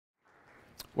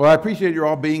Well, I appreciate you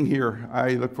all being here.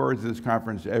 I look forward to this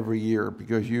conference every year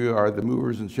because you are the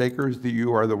movers and shakers.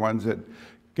 You are the ones that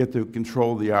get to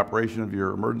control the operation of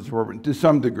your emergency department to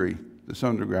some degree. To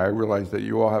some degree, I realize that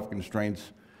you all have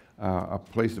constraints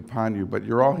placed upon you, but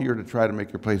you're all here to try to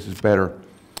make your places better.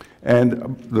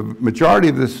 And the majority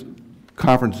of this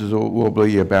conferences will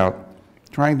be about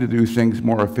trying to do things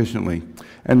more efficiently.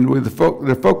 And with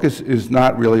the focus is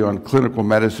not really on clinical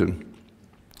medicine,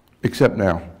 except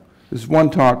now. There's one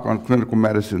talk on clinical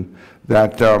medicine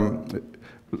that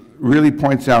really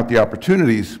points out the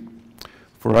opportunities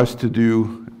for us to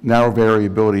do narrow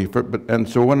variability. And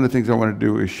so one of the things I want to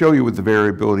do is show you what the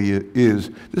variability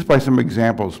is, just by some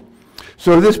examples.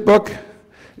 So this book,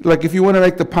 like if you want to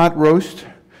make the pot roast,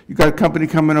 you got a company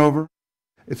coming over.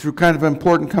 It's a kind of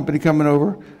important company coming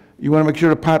over. You want to make sure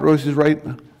the pot roast is right.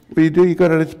 What do? You go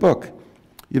to this book.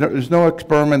 You know, there's no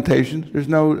experimentation. There's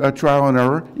no trial and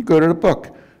error. You go to the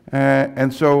book.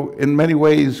 And so in many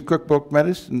ways, cookbook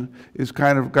medicine is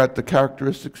kind of got the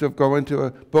characteristics of going to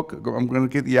a book. I'm going to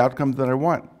get the outcomes that I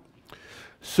want.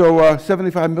 So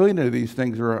 75 million of these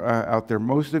things are out there.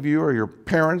 Most of you or your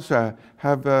parents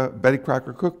have Betty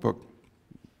Crocker cookbook.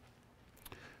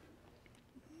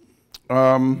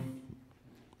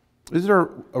 Is there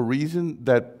a reason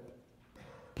that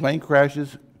plane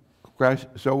crashes crash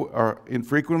so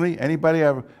infrequently? Anybody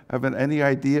have any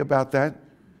idea about that?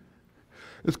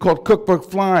 It's called cookbook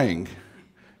flying.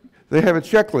 They have a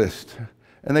checklist,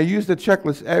 and they use the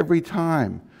checklist every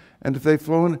time. And if they've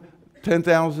flown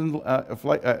 10,000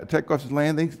 takeoffs and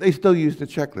landings, they still use the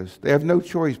checklist. They have no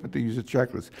choice but to use the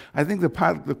checklist. I think the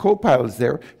co-pilot's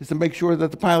there is to make sure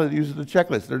that the pilot uses the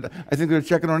checklist. I think they're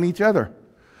checking on each other.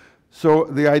 So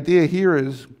the idea here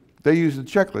is they use the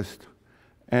checklist.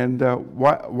 And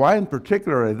why in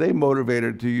particular are they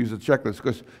motivated to use a checklist?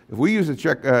 Because if we use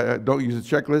don't use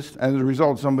a checklist, and as a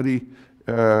result somebody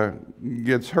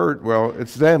gets hurt, well,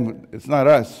 it's them, it's not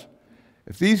us.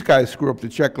 If these guys screw up the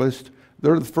checklist,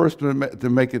 they're the first to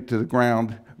make it to the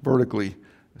ground vertically.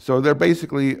 So they're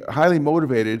basically highly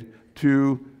motivated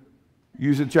to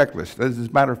use a checklist. As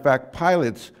a matter of fact,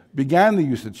 pilots began to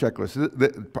use the checklist.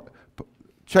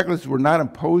 Checklists were not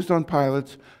imposed on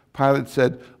pilots. Pilots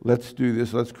said, let's do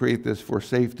this, let's create this for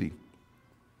safety.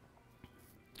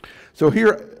 So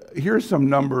here's some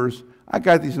numbers. I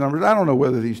got these numbers. I don't know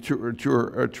whether these are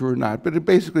true or not, but it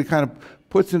basically kind of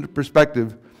puts into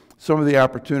perspective some of the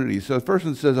opportunities. So the first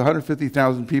one says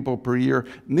 150,000 people per year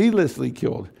needlessly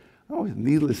killed. Oh,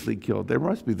 needlessly killed. There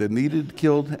must be the needed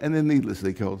killed and the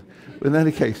needlessly killed. But in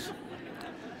any case,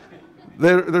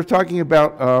 they're talking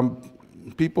about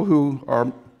people who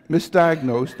are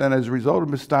misdiagnosed, and as a result of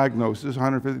misdiagnosis,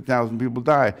 150,000 people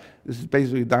die. This is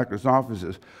basically doctors'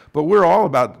 offices. But we're all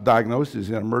about diagnosis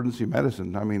in emergency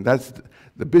medicine. I mean, that's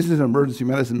the business of emergency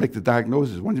medicine, make the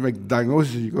diagnosis. Once you make the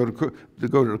diagnosis, you go to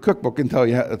the cookbook and tell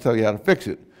you how to fix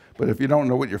it. But if you don't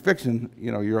know what you're fixing,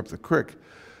 you know, you're up the creek.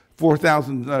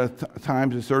 4,000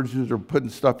 times the surgeons are putting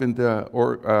stuff into,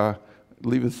 or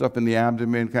leaving stuff in the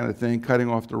abdomen kind of thing, cutting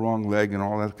off the wrong leg and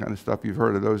all that kind of stuff. You've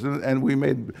heard of those. And we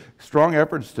made strong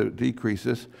efforts to decrease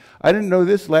this. I didn't know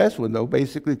this last one, though.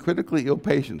 Basically, critically ill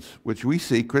patients, which we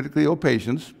see, critically ill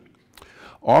patients,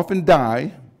 often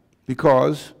die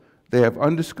because they have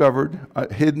undiscovered,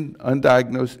 hidden,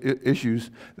 undiagnosed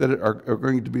issues that are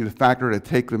going to be the factor to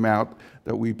take them out,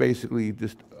 that we basically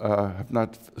just have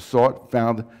not sought,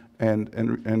 found,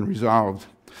 and resolved.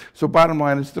 So bottom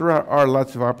line is there are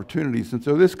lots of opportunities. And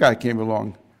so this guy came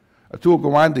along, Atul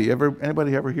Gawande.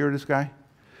 Anybody ever hear of this guy?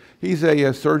 He's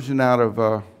a surgeon out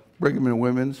of Brigham and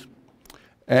Women's.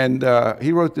 And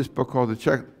he wrote this book called The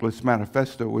Checklist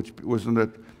Manifesto, which was on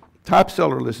the top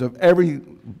seller list of every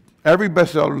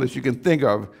bestseller list you can think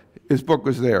of. His book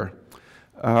was there.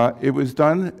 It was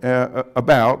done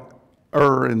about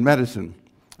error in medicine.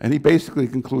 And he basically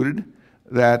concluded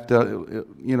that,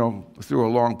 you know, through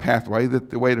a long pathway, that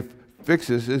the way to fix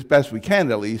this, as best we can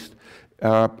at least,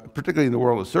 particularly in the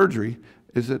world of surgery,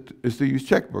 is to use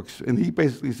checkbooks. And he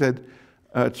basically said,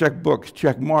 checkbooks,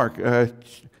 check mark,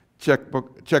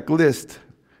 checklist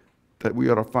that we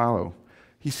ought to follow.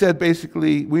 He said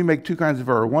basically, we make two kinds of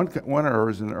error. One error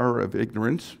is an error of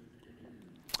ignorance,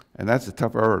 and that's a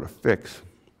tough error to fix.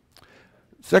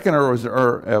 Second error is an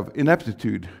error of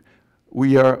ineptitude.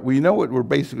 We know what we're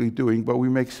basically doing, but we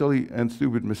make silly and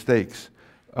stupid mistakes,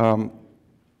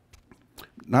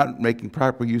 not making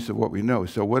proper use of what we know.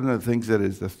 So one of the things that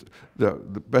is the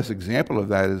best example of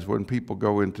that is when people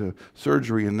go into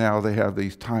surgery and now they have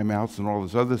these timeouts and all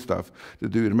this other stuff to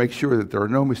do to make sure that there are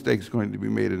no mistakes going to be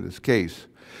made in this case.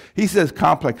 He says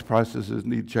complex processes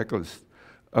need checklists.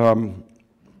 And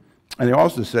he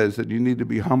also says that you need to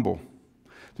be humble.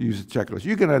 to use a checklist.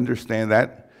 You can understand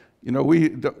that. You know, we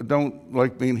don't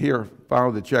like being here,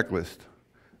 follow the checklist.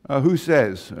 Who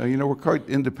says? You know, we're quite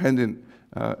independent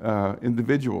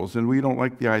individuals, and we don't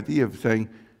like the idea of saying,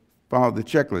 follow the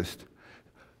checklist.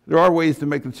 There are ways to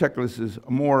make the checklists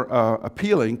more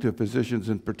appealing to physicians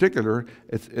in particular.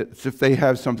 It's if they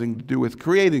have something to do with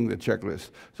creating the checklist.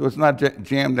 So it's not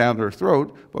jammed down their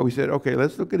throat, but we said, okay,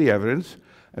 let's look at the evidence,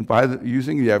 and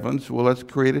using the evidence, well, let's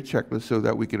create a checklist so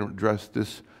that we can address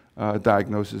this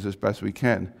diagnosis as best we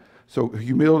can. So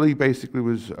humility basically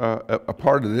was a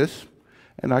part of this,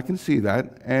 and I can see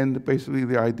that, and basically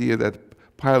the idea that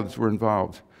pilots were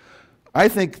involved. I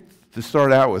think, to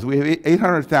start out with, we have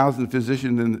 800,000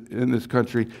 physicians in this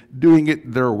country doing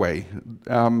it their way.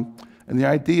 And the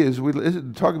idea is, we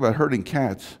talk about herding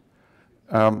cats.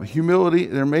 Humility,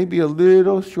 there may be a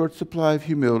little short supply of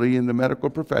humility in the medical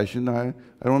profession. I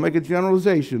don't want to make a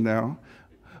generalization now,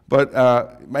 but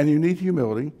and you need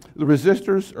humility. The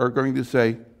resistors are going to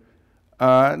say,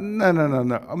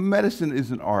 no. Medicine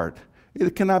is an art.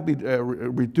 It cannot be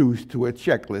reduced to a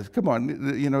checklist. Come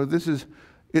on, you know,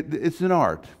 it's an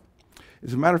art.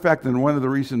 As a matter of fact, in one of the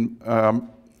recent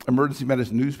emergency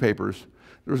medicine newspapers,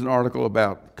 there was an article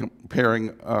about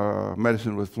comparing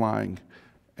medicine with flying.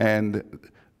 And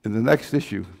in the next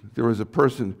issue, there was a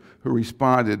person who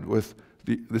responded with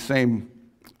the same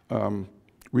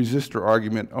resistor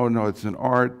argument. Oh, no, it's an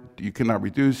art. You cannot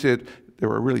reduce it. They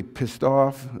were really pissed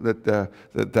off that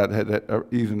had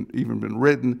even been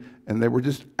written, and they were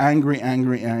just angry.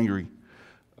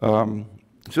 So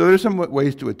there's some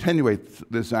ways to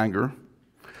attenuate this anger.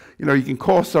 You know, you can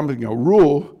call something a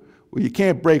rule. Well, you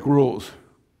can't break rules.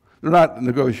 They're not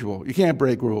negotiable. You can't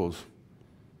break rules.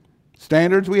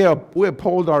 Standards, we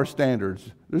uphold our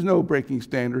standards. There's no breaking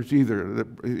standards either.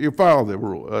 You follow the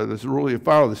rule. This rule, you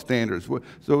follow the standards.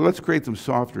 So let's create some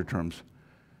softer terms.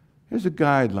 Here's a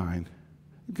guideline.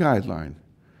 Guideline.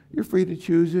 You're free to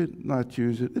choose it, not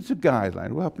choose it. It's a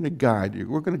guideline. We're helping to guide you.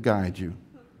 We're going to guide you.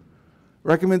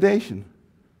 Recommendation.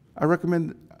 I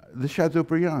recommend the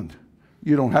Chateaubriand.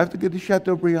 You don't have to get the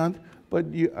Chateaubriand, but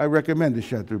I recommend the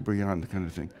Chateaubriand kind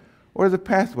of thing. Or the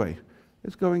pathway.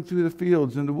 It's going through the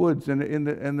fields and the woods, and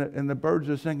the birds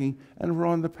are singing, and we're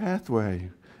on the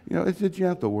pathway. You know, it's a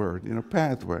gentle word, you know,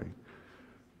 pathway.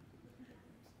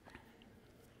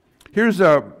 Here's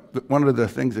one of the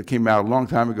things that came out a long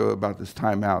time ago about this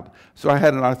timeout. So I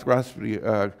had an arthroscopy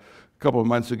a couple of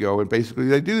months ago, and basically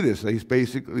they do this. They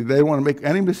don't want to make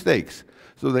any mistakes.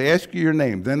 So they ask you your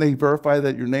name. Then they verify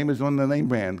that your name is on the name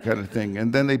brand kind of thing.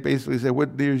 And then they basically say,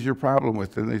 what knee is your problem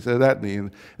with? And they say that knee.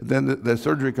 And then the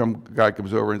surgery guy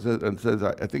comes over and says,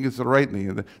 I think it's the right knee.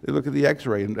 And they look at the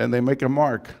x-ray and they make a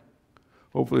mark,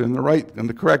 hopefully on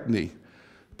the correct knee.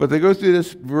 But they go through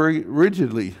this very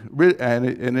rigidly, and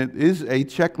it is a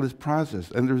checklist process,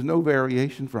 and there's no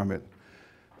variation from it.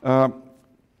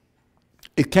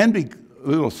 It can be a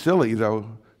little silly,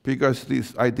 though, because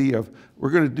this idea of we're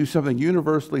going to do something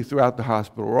universally throughout the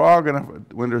hospital. We're all going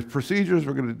to, when there's procedures,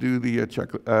 we're going to do the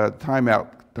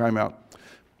timeout.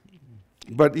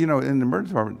 But, you know, in the emergency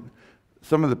department,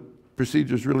 some of the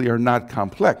procedures really are not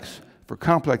complex. For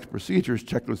complex procedures,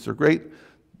 checklists are great,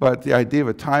 but the idea of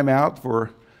a timeout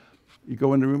for, you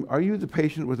go in the room, are you the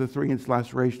patient with a 3-inch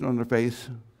laceration on the face?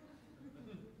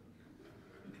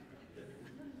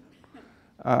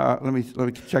 Let me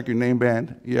check your name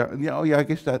band. Yeah. Oh yeah. I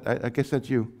guess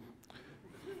that's you.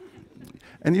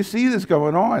 And you see this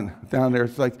going on down there.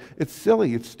 It's like it's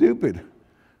silly. It's stupid.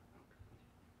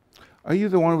 Are you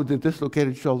the one with the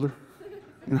dislocated shoulder?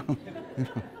 You know.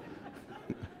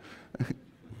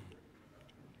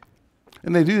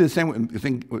 And they do the same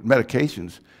thing with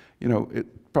medications. You know,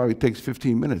 it probably takes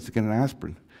 15 minutes to get an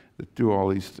aspirin to do all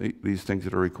these things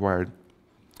that are required.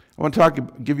 I want to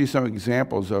give you some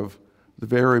examples of the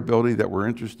variability that we're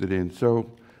interested in.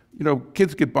 So, you know,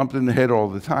 kids get bumped in the head all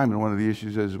the time, and one of the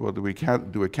issues is, well, do we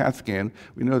do a CAT scan?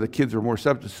 We know that kids are more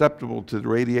susceptible to the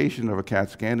radiation of a CAT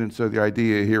scan, and so the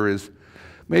idea here is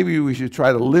maybe we should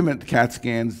try to limit CAT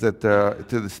scans to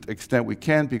the extent we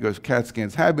can, because CAT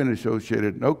scans have been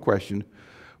associated, no question,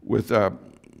 with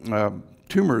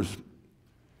tumors.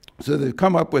 So they've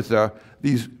come up with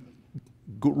these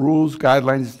rules,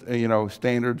 guidelines, you know,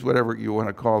 standards, whatever you want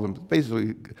to call them.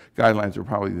 Basically, guidelines are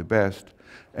probably the best.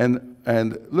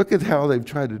 And look at how they've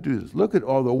tried to do this. Look at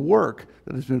all the work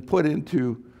that has been put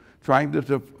into trying to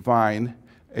define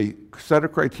a set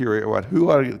of criteria about who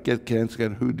ought to get CAT scan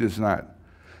and who does not.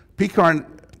 PCARN,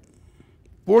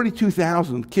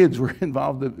 42,000 kids were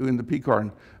involved in the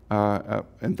PCARN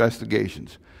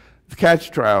investigations. The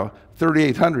CATCH trial,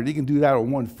 3,800. You can do that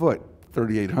on 1 foot,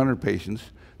 3,800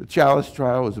 patients. The Chalice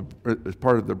trial is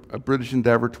part of a British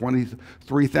endeavor,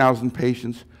 23,000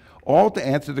 patients, all to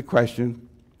answer the question,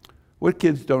 what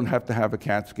kids don't have to have a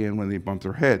CAT scan when they bump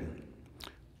their head?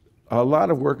 A lot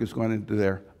of work has gone into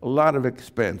there, a lot of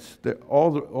expense. They've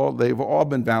all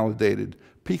been validated.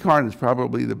 PCARN is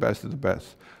probably the best of the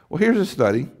best. Well, here's a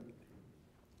study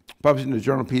published in the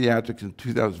Journal of Pediatrics in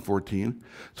 2014,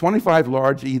 25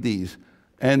 large EDs.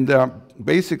 And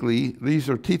basically, these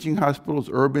are teaching hospitals,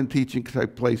 urban teaching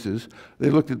type places. They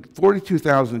looked at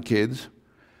 42,000 kids.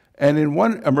 And in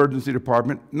one emergency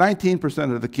department,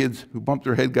 19% of the kids who bumped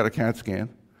their head got a CAT scan.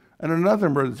 And in another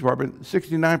emergency department,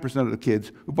 69% of the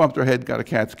kids who bumped their head got a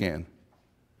CAT scan.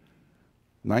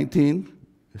 19,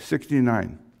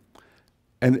 69.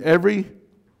 And every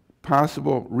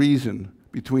possible reason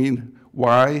between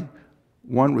why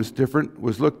one was different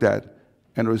was looked at,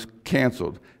 and it was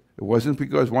canceled. It wasn't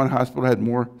because one hospital had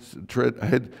more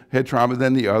head trauma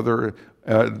than the other.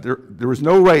 There was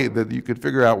no way that you could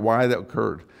figure out why that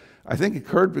occurred. I think it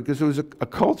occurred because it was a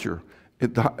culture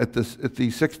at the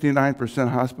 69%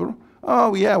 hospital.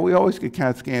 Oh yeah, we always get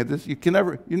CAT scans. You can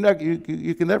never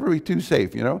be too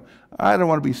safe. You know, I don't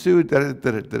want to be sued. At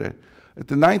the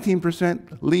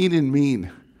 19%, lean and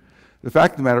mean. The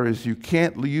fact of the matter is, you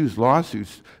can't use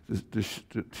lawsuits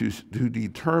to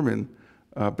determine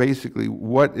basically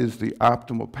what is the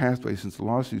optimal pathway, since the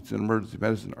lawsuits in emergency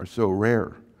medicine are so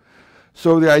rare.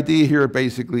 So the idea here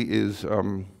basically is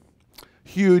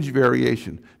huge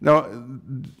variation. Now,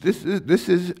 this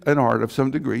is an art of some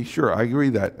degree, sure, I agree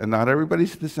that, and not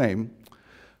everybody's the same,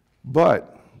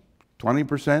 but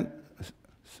 20%,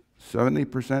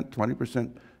 70%,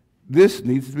 20%, this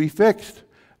needs to be fixed.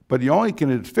 But you only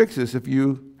can fix this if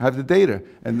you have the data.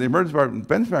 And the emergency department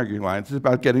benchmarking alliance is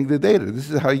about getting the data.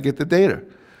 This is how you get the data.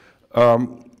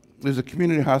 There's a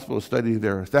community hospital study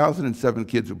there, 1,007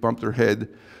 kids who bumped their head.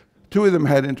 2 of them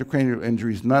had intracranial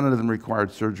injuries, none of them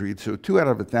required surgery, so 2 out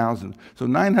of 1,000. So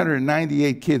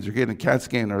 998 kids are getting a CAT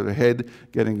scan of their head,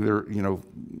 getting their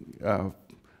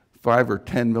 5 or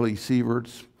 10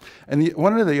 millisieverts. And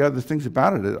one of the other things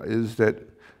about it is that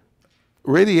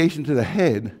radiation to the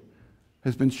head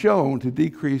has been shown to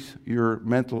decrease your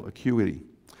mental acuity.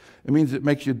 It means it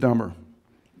makes you dumber.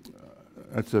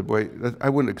 That's a way, I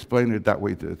wouldn't explain it that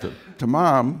way to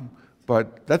mom,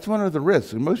 but that's one of the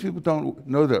risks, and most people don't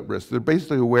know that risk. They're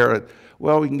basically aware that,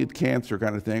 well, we can get cancer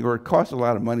kind of thing, or it costs a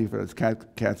lot of money for this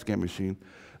CAT scan machine.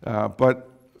 But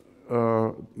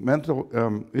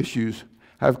mental issues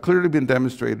have clearly been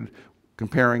demonstrated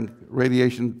comparing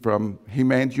radiation from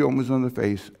hemangiomas on the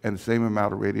face and the same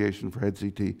amount of radiation for head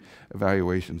CT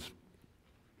evaluations.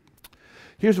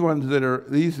 Here's ones that are,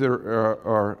 you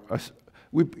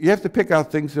have to pick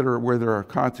out things that are where there are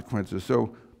consequences.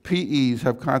 So PEs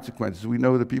have consequences. We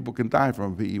know that people can die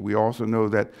from a PE. We also know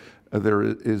that there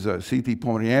is a CT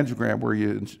pulmonary angiogram where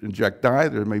you inject dye.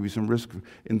 There may be some risk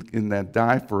in that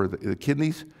dye for the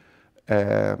kidneys.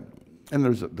 And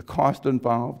there's the cost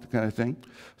involved, kind of thing.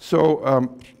 So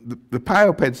the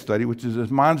PIOPED study, which is a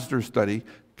monster study,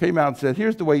 came out and said,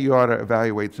 here's the way you ought to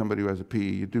evaluate somebody who has a PE.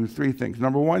 You do 3 things.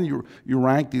 Number 1, you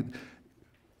rank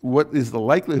what is the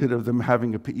likelihood of them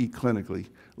having a PE clinically,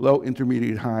 low,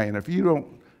 intermediate, high. And if you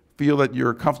don't feel that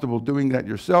you're comfortable doing that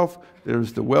yourself,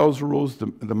 there's the Wells rules,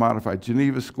 the modified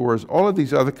Geneva scores, all of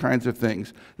these other kinds of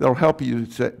things that'll help you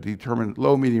determine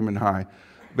low, medium, and high.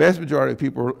 Vast majority of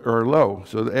people are low.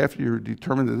 So after you're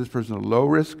determined that this person is low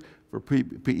risk for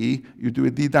PE, you do a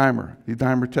D-dimer. The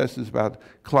D-dimer test is about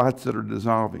clots that are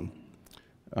dissolving,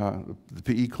 the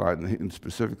PE clot and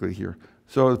specifically here.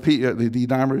 So the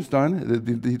D-dimer is done. The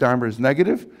D-dimer is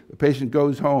negative. The patient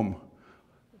goes home.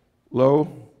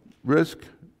 Low risk,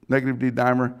 negative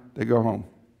D-dimer, they go home.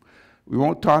 We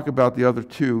won't talk about the other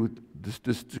 2,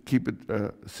 just to keep it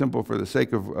simple for the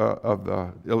sake of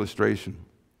the illustration.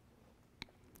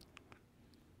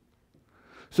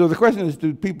 So the question is,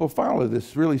 do people follow this?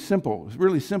 It's really simple. It's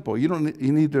really simple. You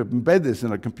need to embed this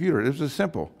in a computer. This is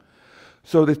simple.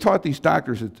 So they taught these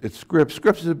doctors at Scripps.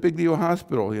 Scripps is a big deal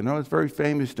hospital, you know. It's very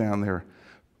famous down there.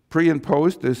 Pre and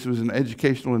post, this was an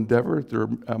educational endeavor. Their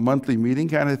monthly meeting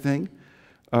kind of thing.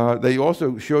 They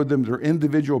also showed them their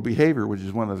individual behavior, which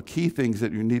is one of the key things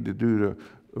that you need to do to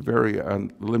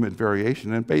limit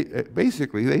variation. And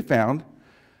basically, they found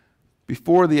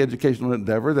before the educational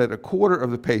endeavor that 1/4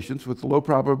 of the patients with low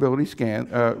probability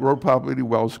low probability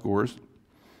Wells scores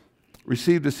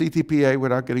received a CTPA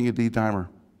without getting a D-dimer.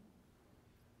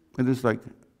 And it's like,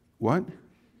 what?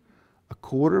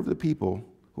 1/4 of the people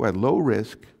who had low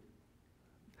risk,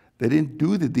 they didn't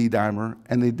do the D-dimer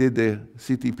and they did the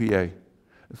CTPA.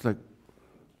 It's like,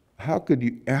 how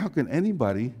can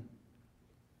anybody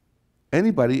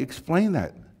explain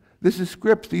that? This is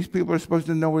scripts. These people are supposed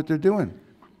to know what they're doing.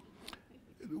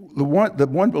 The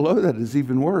one below that is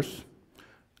even worse.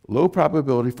 Low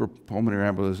probability for pulmonary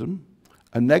embolism,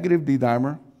 a negative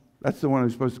D-dimer. That's the one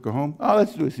who's supposed to go home. Oh,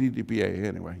 let's do a CTPA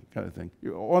anyway, kind of thing.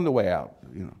 You're on the way out,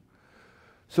 you know.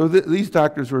 So these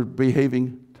doctors were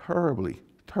behaving terribly,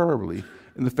 terribly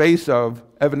in the face of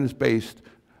evidence-based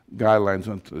guidelines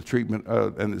on the treatment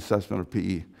and assessment of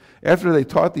PE. After they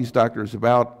taught these doctors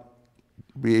about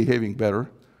behaving better,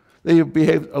 they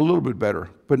behaved a little bit better,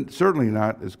 but certainly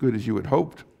not as good as you had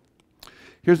hoped.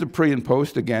 Here's the pre and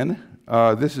post again.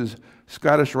 This is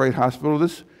Scottish Rite Hospital.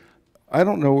 I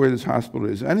don't know where this hospital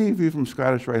is. Any of you from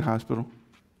Scottish Rite Hospital?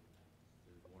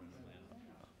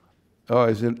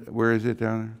 Oh, where is it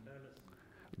down there?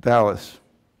 Dallas.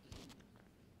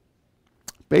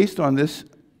 Based on this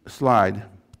slide,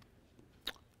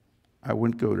 I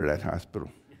wouldn't go to that hospital.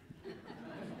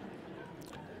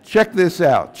 Check this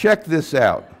out. Check this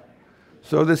out.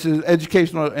 So this is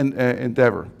educational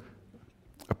endeavor.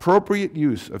 Appropriate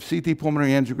use of CT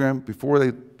pulmonary angiogram before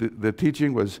the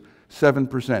teaching was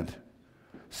 7%.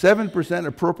 7%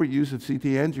 appropriate use of CT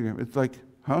angiogram. It's like,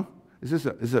 huh? Is this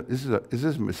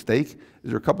a mistake?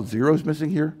 Is there a couple zeros missing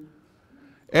here?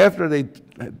 After they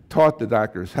taught the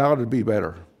doctors how to be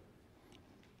better,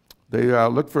 they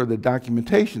looked for the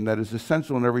documentation that is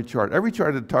essential in every chart. Every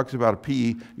chart that talks about a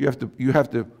PE, you have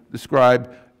to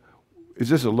describe, is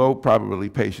this a low probability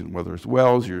patient, whether it's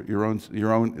Wells, your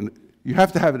own, you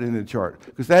have to have it in the chart,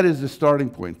 because that is the starting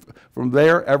point. From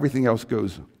there, everything else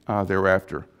goes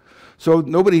thereafter. So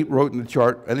nobody wrote in the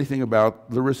chart anything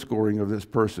about the risk scoring of this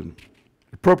person.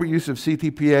 Appropriate use of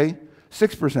CTPA,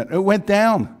 6%. It went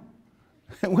down.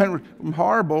 It went from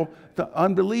horrible to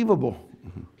unbelievable.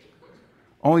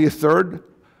 Only a third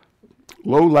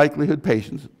low likelihood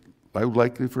patients, low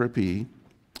likelihood for a PE,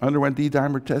 underwent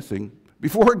D-dimer testing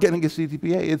before getting a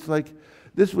CTPA. It's like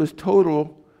this was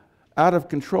total out of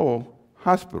control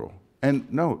hospital.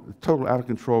 And no, total out of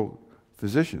control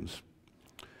physicians.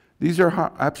 These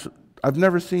are, I've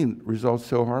never seen results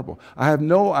so horrible. I have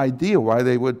no idea why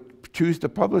they would choose to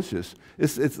publish this.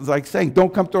 It's like saying,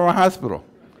 don't come to our hospital.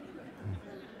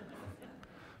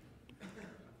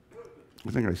 I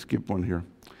think I skipped one here.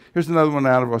 Here's another one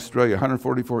out of Australia,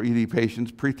 144 ED patients,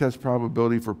 pretest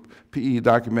probability for PE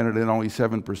documented in only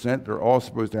 7%. They're all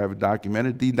supposed to have it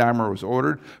documented. D-dimer was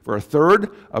ordered for a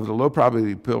third of the low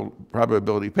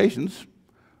probability patients.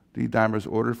 D-dimer is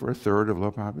ordered for a third of low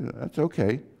probability. That's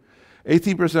okay.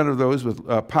 18% of those with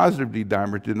positive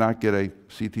D-dimer did not get a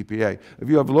CTPA. If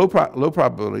you have low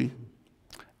probability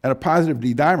and a positive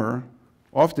D-dimer,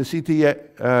 off to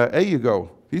CTA you go.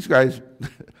 These guys,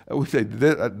 we say,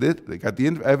 they got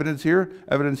the evidence here,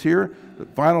 the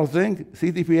final thing,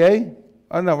 CTPA?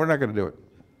 Oh, no, we're not going to do it.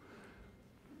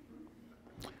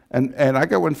 And I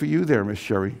got one for you there, Miss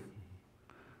Sherry.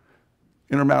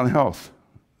 Intermountain Health.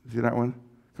 See that one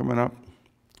coming up?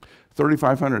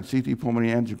 3,500 CT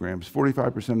pulmonary angiograms,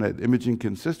 45% had imaging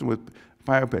consistent with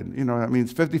biopen. You know, that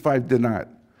means 55 did not.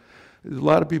 There's a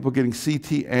lot of people getting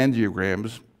CT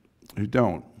angiograms who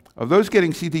don't. Of those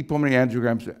getting CT pulmonary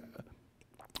angiograms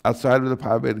outside of the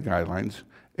PIVAT guidelines,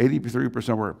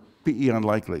 83% were PE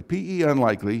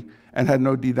unlikely, and had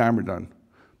no D-dimer done.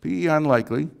 PE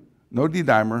unlikely, no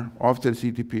D-dimer, off to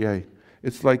the CTPA.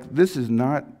 It's like, this is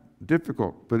not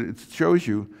difficult, but it shows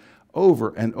you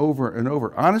over and over and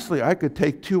over. Honestly, I could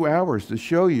take 2 hours to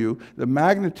show you the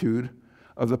magnitude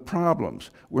of the problems.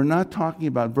 We're not talking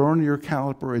about vernier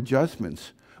caliper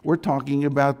adjustments. We're talking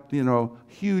about, you know,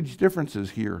 huge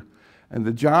differences here. And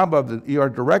the job of the ER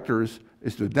directors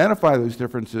is to identify those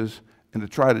differences and to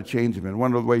try to change them. And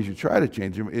one of the ways you try to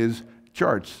change them is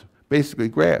charts, basically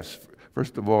graphs.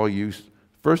 First of all,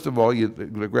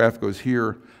 the graph goes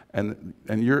here, and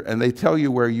they tell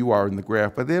you where you are in the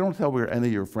graph, but they don't tell where any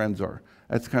of your friends are.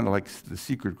 That's kind of like the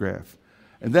secret graph.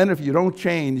 And then if you don't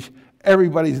change,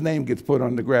 everybody's name gets put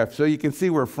on the graph. So you can see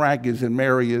where Frank is and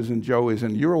Mary is and Joe is,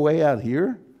 and you're way out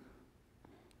here.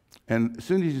 And as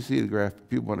soon as you see the graph,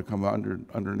 people want to come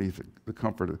underneath the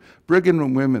comfort of it. Brigham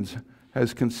and Women's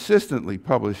has consistently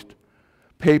published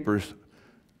papers.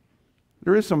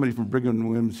 There is somebody from Brigham and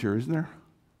Women's here, isn't there?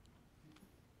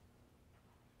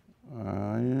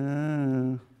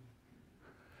 Yeah.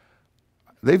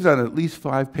 They've done at least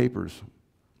 5 papers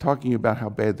talking about how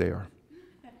bad they are.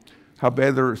 How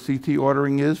bad their CT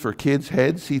ordering is for kids'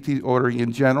 heads, CT ordering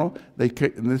in general.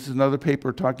 And this is another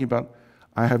paper talking about,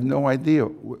 I have no idea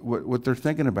what they're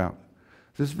thinking about.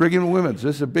 This is Brigham and Women's.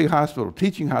 This is a big hospital,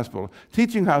 teaching hospital.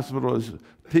 Teaching hospital is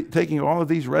taking all of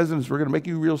these residents, we're going to make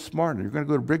you real smart. You're going to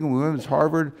go to Brigham and Women's,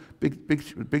 Harvard,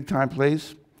 big time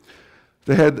place.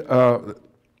 They had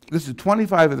this is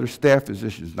 25 of their staff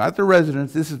physicians, not the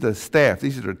residents, this is the staff.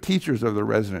 These are the teachers of the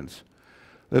residents.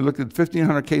 They looked at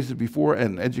 1,500 cases before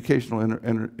and educational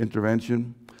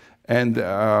intervention, and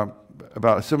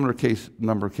about a similar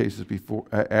number of cases before,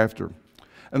 after.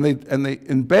 And they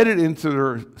embedded into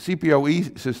their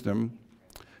CPOE system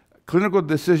clinical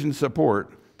decision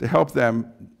support to help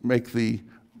them make the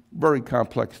very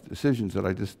complex decisions that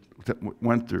I just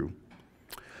went through.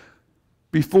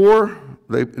 Before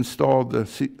they installed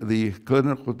the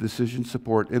clinical decision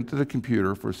support into the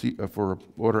computer for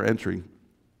order entry,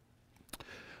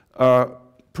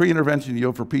 pre-intervention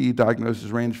yield for PE diagnosis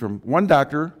ranged from one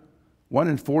doctor, 1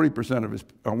 in 40%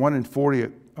 of 1 in 40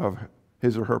 of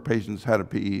his or her patients had a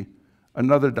PE.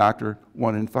 Another doctor,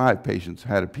 1 in 5 patients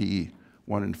had a PE.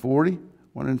 1 in 40,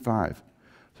 1 in 5.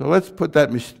 So let's put that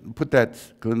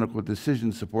clinical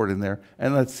decision support in there,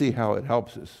 and let's see how it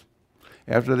helps us.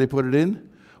 After they put it in,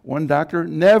 one doctor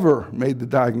never made the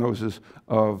diagnosis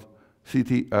of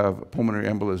pulmonary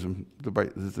embolism,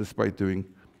 despite doing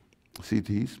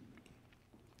CTs.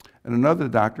 And another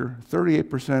doctor,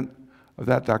 38% of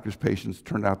that doctor's patients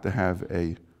turned out to have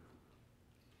a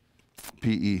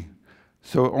PE.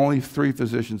 So only 3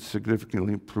 physicians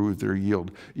significantly improved their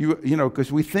yield. You know,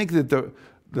 because we think that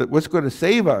what's going to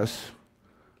save us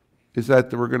is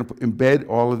that we're going to embed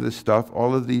all of this stuff,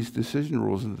 all of these decision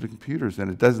rules into the computers,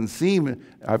 and it doesn't seem,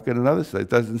 I've got another slide, it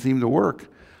doesn't seem to work.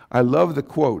 I love the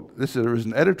quote. There was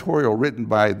an editorial written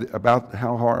about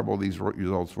how horrible these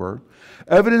results were.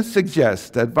 Evidence suggests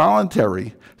that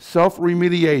voluntary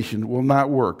self-remediation will not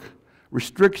work.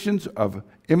 Restrictions of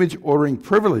image ordering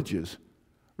privileges.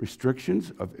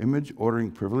 Restrictions of image ordering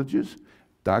privileges?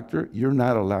 Doctor, you're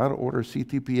not allowed to order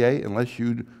CTPA unless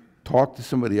you talk to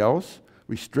somebody else?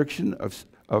 Restriction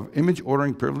of image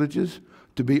ordering privileges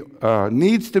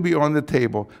needs to be on the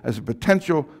table as a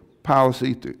potential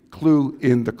policy to clue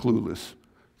in the clueless.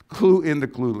 Clue in the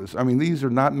clueless. I mean, these are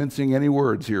not mincing any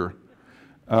words here.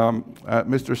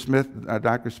 Mr. Smith,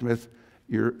 Dr. Smith,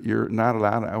 you're not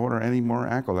allowed to order any more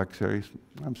ankle x-rays.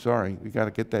 I'm sorry, we got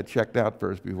to get that checked out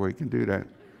first before you can do that.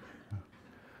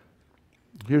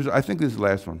 I think this is the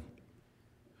last one.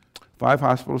 5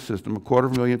 hospital system,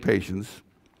 250,000 patients.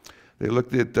 They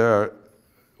looked at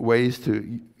ways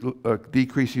to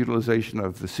decrease utilization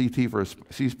of the CT for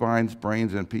C-spines,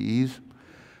 brains, and PEs.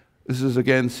 This is,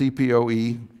 again,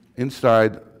 CPOE.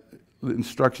 Inside, the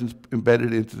instructions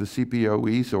embedded into the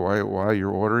CPOE, so while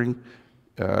you're ordering,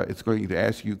 it's going to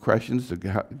ask you questions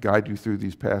to guide you through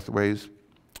these pathways.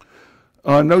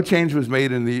 No change was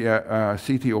made in the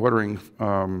CT ordering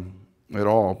at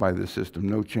all by this system,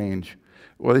 no change.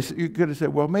 Well, you could have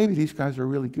said, well, maybe these guys are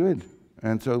really good,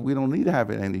 and so we don't need to have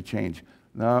any change.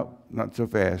 No, not so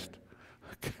fast.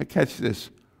 Catch this.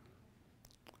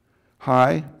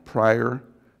 High prior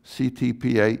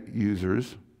CTPA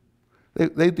users,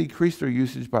 they decreased their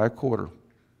usage by 1/4.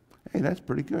 Hey, that's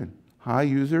pretty good. High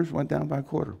users went down by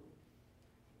 1/4.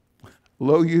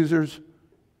 Low users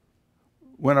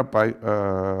went up by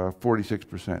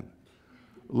 46%.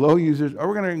 Low users,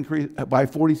 we're going to increase by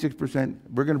 46%.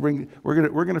 We're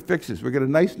going to fix this. We got a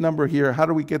nice number here. How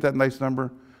do we get that nice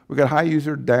number? We got high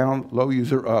user down, low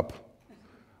user up.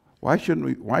 Why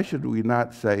should we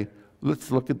not say,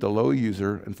 let's look at the low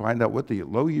user and find out what the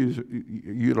low user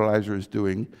utilizer is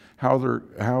doing, how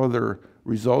their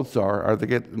results are they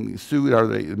getting sued, are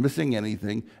they missing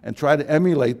anything, and try to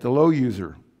emulate the low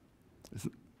user.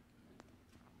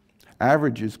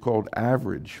 Average is called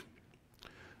average.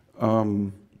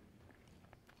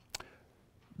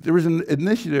 There was an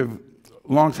initiative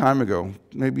a long time ago,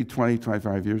 maybe 20,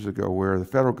 25 years ago, where the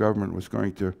federal government was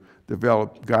going to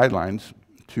develop guidelines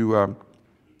to a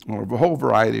whole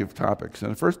variety of topics.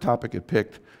 And the first topic it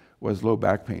picked was low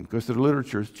back pain, because the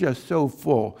literature is just so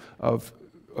full of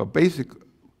basic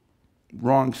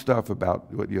wrong stuff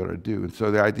about what you ought to do. And so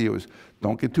the idea was,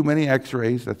 don't get too many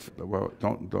x-rays,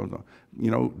 don't, you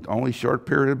know, only short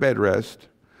period of bed rest,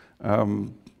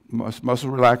 muscle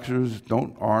relaxers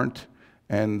aren't,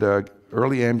 and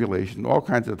early ambulation, all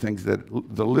kinds of things that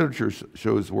the literature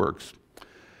shows works.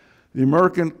 The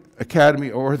American Academy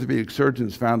of Orthopedic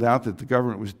Surgeons found out that the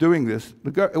government was doing this.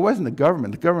 It wasn't the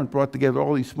government. The government brought together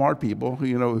all these smart people, who,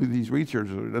 you know, who these researchers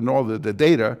and all the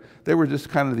data. They were just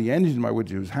kind of the engine by which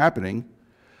it was happening.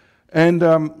 And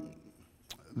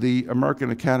the American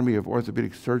Academy of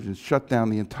Orthopedic Surgeons shut down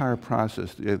the entire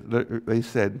process. They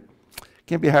said,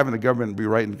 can't be having the government be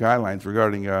writing guidelines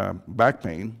regarding back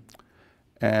pain.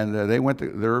 And they went to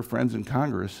their friends in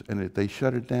Congress, and they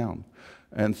shut it down.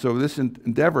 And so this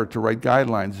endeavor to write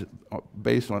guidelines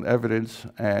based on evidence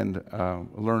and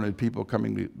learned people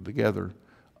coming together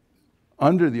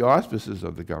under the auspices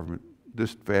of the government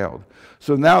just failed.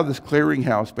 So now this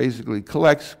clearinghouse basically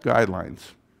collects guidelines.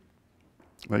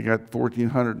 They got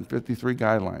 1,453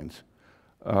 guidelines.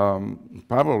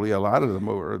 Probably a lot of them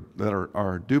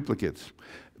are duplicates.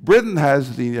 Britain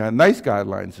has the NICE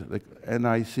guidelines, like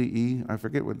NICE, I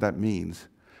forget what that means,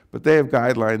 but they have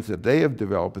guidelines that they have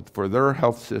developed for their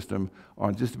health system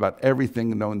on just about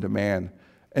everything known to man.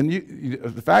 And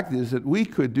the fact is that we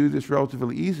could do this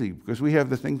relatively easy because we have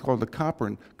the thing called the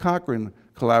Cochrane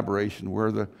collaboration,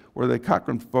 where the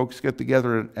Cochrane folks get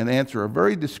together and answer a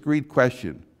very discrete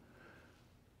question.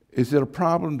 Is it a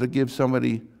problem to give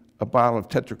somebody a bottle of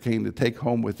tetracaine to take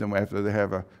home with them after they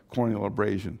have a corneal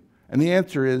abrasion? And the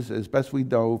answer is, as best we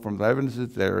know from the evidence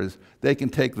that's there, is they can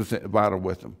take the bottle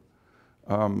with them.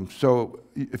 So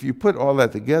if you put all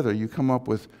that together, you come up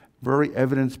with very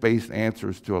evidence-based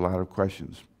answers to a lot of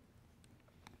questions.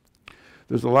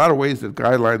 There's a lot of ways that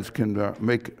guidelines can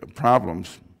make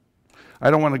problems. I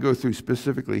don't want to go through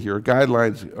specifically here.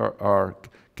 Guidelines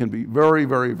can be very,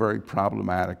 very, very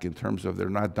problematic in terms of they're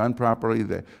not done properly,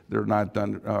 they're not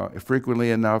done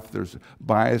frequently enough, there's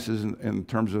biases in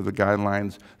terms of the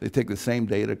guidelines, they take the same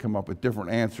data, come up with different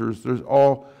answers, there's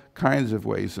all kinds of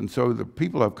ways. And so the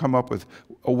people have come up with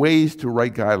ways to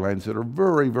write guidelines that are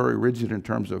very, very rigid in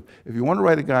terms of, if you want to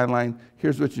write a guideline,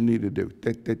 here's what you need to do.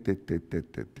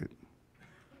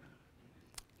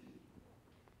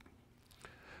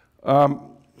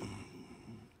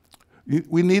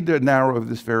 We need to narrow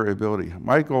this variability.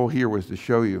 My goal here was to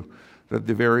show you that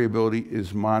the variability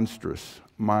is monstrous,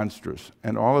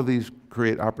 and all of these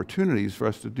create opportunities for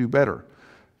us to do better,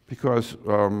 because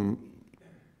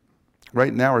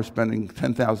right now we're spending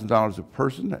 $10,000 a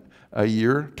person a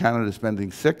year. Canada's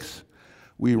spending $6,000.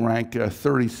 We rank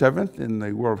 37th in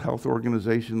the World Health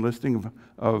Organization listing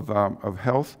of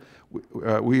health.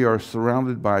 We are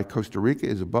surrounded by Costa Rica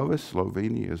is above us,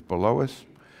 Slovenia is below us.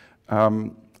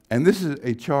 And this is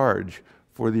a charge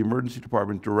for the emergency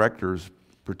department directors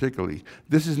particularly.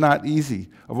 This is not easy.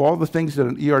 Of all the things that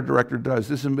an ER director does,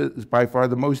 this is by far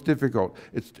the most difficult.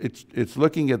 It's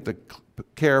looking at the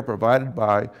care provided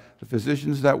by the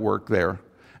physicians that work there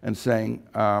and saying,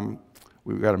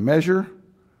 we've got to measure,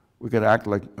 we've got to act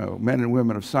like men and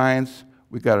women of science,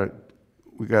 we've got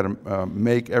to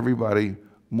make everybody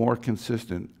more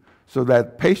consistent so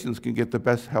that patients can get the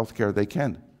best health care they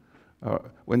can.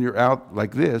 When you're out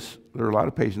like this, there are a lot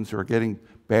of patients who are getting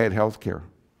bad health care.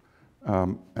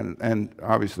 And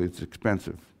obviously it's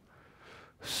expensive.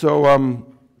 So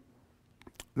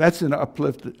that's an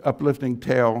uplifting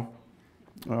tale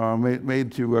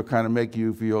made to kind of make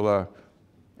you feel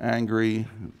angry,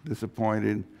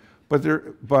 disappointed. But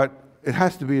it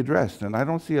has to be addressed, and I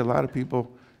don't see a lot of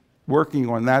people working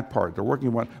on that part. They're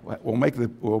working on, we'll make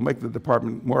the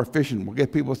department more efficient, we'll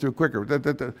get people through quicker.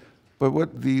 But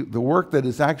what the work that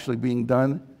is actually being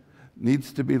done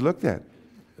needs to be looked at.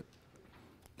 It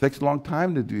takes a long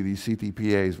time to do these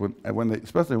CTPAs,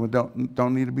 especially when they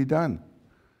don't need to be done.